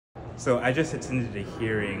So I just attended a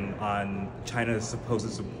hearing on China's supposed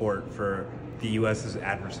support for the US's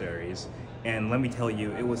adversaries, and let me tell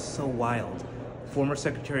you, it was so wild. Former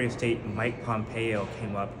Secretary of State Mike Pompeo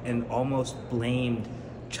came up and almost blamed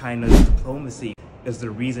China's diplomacy as the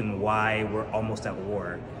reason why we're almost at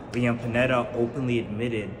war. Leon Panetta openly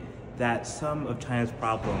admitted that some of China's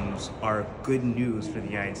problems are good news for the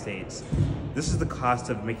United States. This is the cost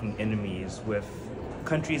of making enemies with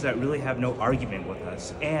countries that really have no argument with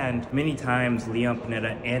us. And many times Leon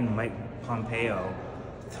Panetta and Mike Pompeo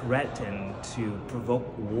threaten to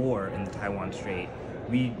provoke war in the Taiwan Strait.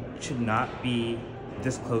 We should not be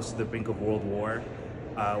this close to the brink of world war.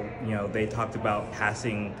 They talked about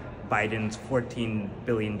passing Biden's $14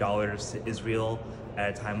 billion to Israel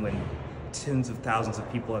at a time when tens of thousands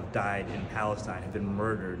of people have died in Palestine, have been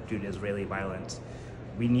murdered due to Israeli violence.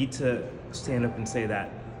 We need to stand up and say that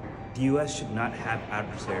the U.S. should not have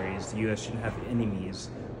adversaries. The U.S. shouldn't have enemies.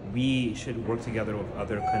 We should work together with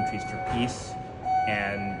other countries for peace,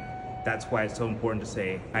 and that's why it's so important to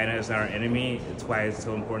say China is not our enemy. It's why it's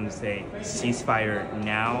so important to say ceasefire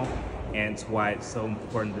now, and it's why it's so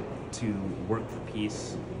important to work for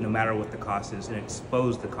peace no matter what the cost is, and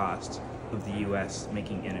expose the cost of the U.S.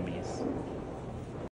 making enemies.